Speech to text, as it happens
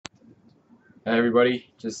Hey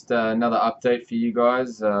everybody, just another update for you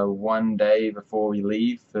guys. One day before we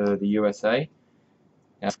leave for the USA.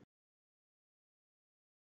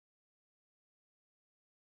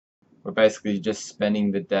 We're basically just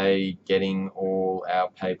spending the day getting all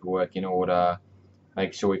our paperwork in order,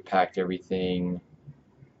 make sure we packed everything.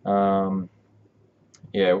 Um,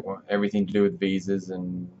 yeah, everything to do with visas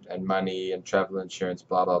and money and travel insurance,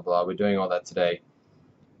 blah blah blah. We're doing all that today.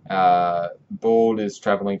 Bald is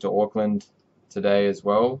traveling to Auckland today as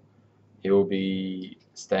well. He will be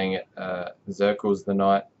staying at Zirkles the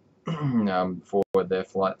night before their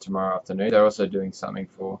flight tomorrow afternoon. They're also doing something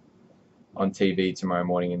for on TV tomorrow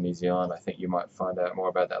morning in New Zealand. I think you might find out more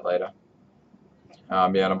about that later. Yeah,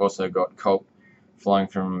 and I've also got Colt flying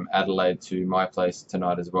from Adelaide to my place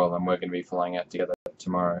tonight as well, and we're going to be flying out together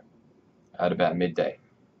tomorrow at about midday.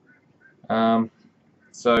 Um,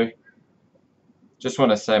 so just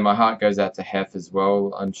want to say my heart goes out to Hef as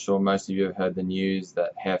well. I'm sure most of you have heard the news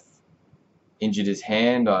that Hef injured his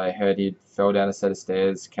hand. I heard he fell down a set of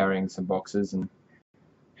stairs carrying some boxes and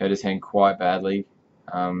hurt his hand quite badly.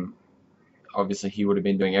 Um, Obviously, he would have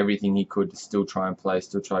been doing everything he could to still try and play,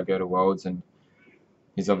 still try to go to Worlds, and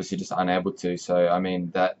he's obviously just unable to. So, I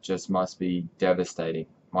mean, that just must be devastating.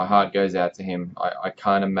 My heart goes out to him. I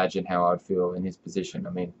can't imagine how I'd feel in his position. I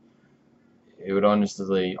mean, it would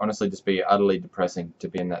honestly just be utterly depressing to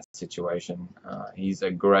be in that situation. He's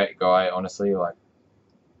a great guy, honestly, like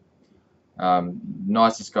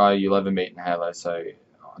nicest guy you'll ever meet in Halo. So,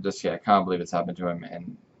 just yeah, can't believe it's happened to him,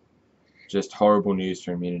 and just horrible news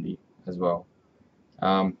for Immunity as well.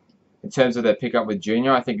 Um, in terms of their pickup with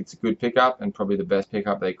Junior, I think it's a good pickup and probably the best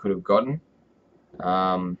pickup they could have gotten.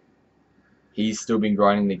 Um, he's still been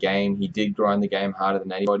grinding the game. He did grind the game harder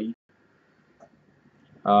than anybody.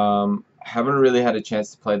 Haven't really had a chance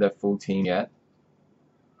to play their full team yet,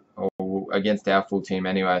 or against our full team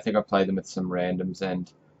anyway. I think I played them with some randoms,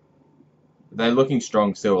 and they're looking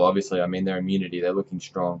strong still. Obviously, I mean their immunity, they're looking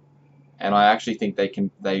strong, and I actually think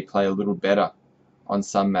they play a little better on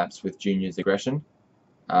some maps with Junior's aggression.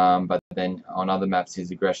 But then on other maps,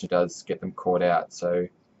 his aggression does get them caught out. So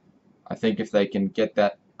I think if they can get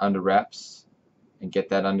that under wraps and get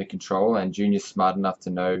that under control, and Junior's smart enough to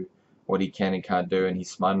know what he can and can't do, and he's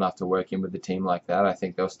smart enough to work in with the team like that, I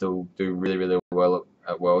think they'll still do really, really well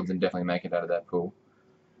at Worlds and definitely make it out of that pool.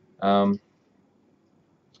 Um,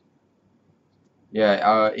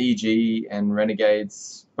 yeah, EG and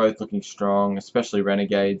Renegades both looking strong, especially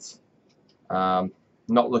Renegades. Um,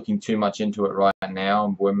 Not looking too much into it right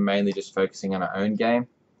now. We're mainly just focusing on our own game.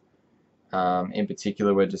 In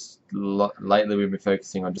particular, we're just lately we've been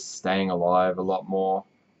focusing on just staying alive a lot more,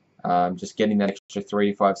 just getting that extra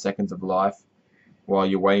 3 to 5 seconds of life while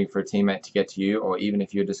you're waiting for a teammate to get to you, or even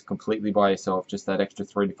if you're just completely by yourself, just that extra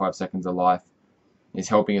 3 to 5 seconds of life is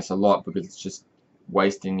helping us a lot because it's just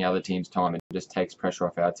wasting the other team's time. It just takes pressure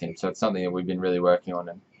off our team. So it's something that we've been really working on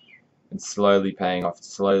and slowly paying off,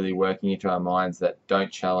 slowly working into our minds that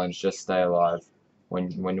don't challenge, just stay alive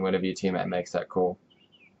whenever your teammate makes that call.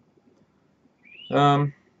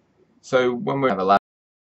 So when we have a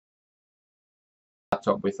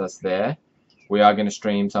laptop with us there, we are going to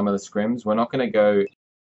stream some of the scrims. We're not going to go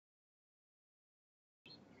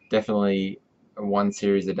definitely one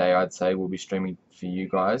series a day, I'd say we'll be streaming for you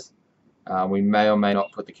guys. We may or may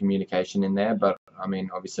not put the communication in there, but I mean,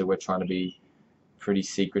 obviously we're trying to be pretty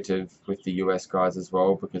secretive with the US guys as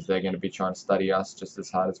well because they're going to be trying to study us just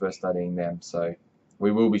as hard as we're studying them. So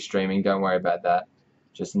we will be streaming, don't worry about that.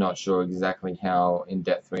 Just not sure exactly how in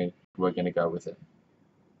depth we're going to go with it.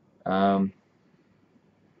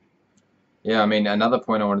 Yeah, I mean, another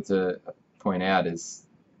point I wanted to point out is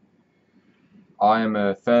I am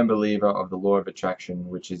a firm believer of the law of attraction,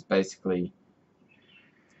 which is basically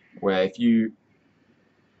where if you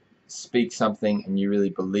speak something and you really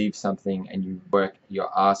believe something and you work your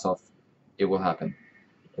ass off, it will happen.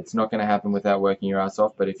 It's not going to happen without working your ass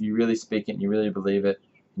off, but if you really speak it and you really believe it,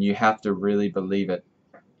 and you have to really believe it,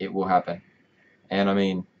 it will happen. And I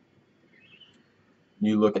mean,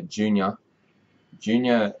 you look at Junior.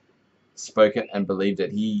 Junior spoke it and believed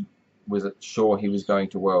it. He was sure he was going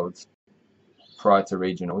to Worlds prior to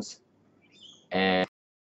regionals, and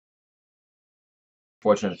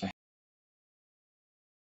fortunate for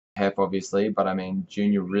Hep, obviously, but I mean,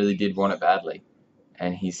 Junior really did want it badly,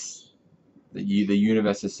 and the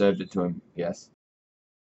universe has served it to him. Yes.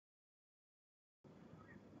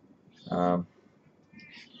 Um,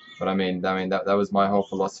 but I mean that was my whole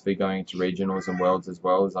philosophy going to regionals and worlds as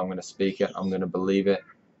well. Is I'm going to speak it, I'm going to believe it,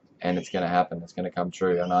 and it's going to happen. It's going to come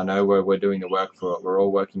true. And I know we're doing the work for it. We're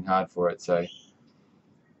all working hard for it. So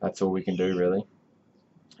that's all we can do, really.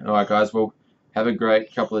 All right, guys. Well, have a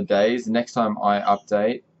great couple of days. The next time I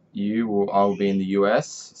update you, I'll be in the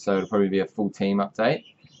US, so it'll probably be a full team update.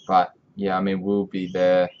 But yeah, I mean, we'll be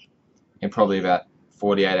there in probably about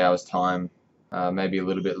 48 hours time, maybe a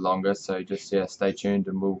little bit longer. So just, yeah, stay tuned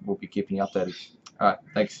and we'll be keeping you updated. All right,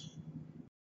 thanks.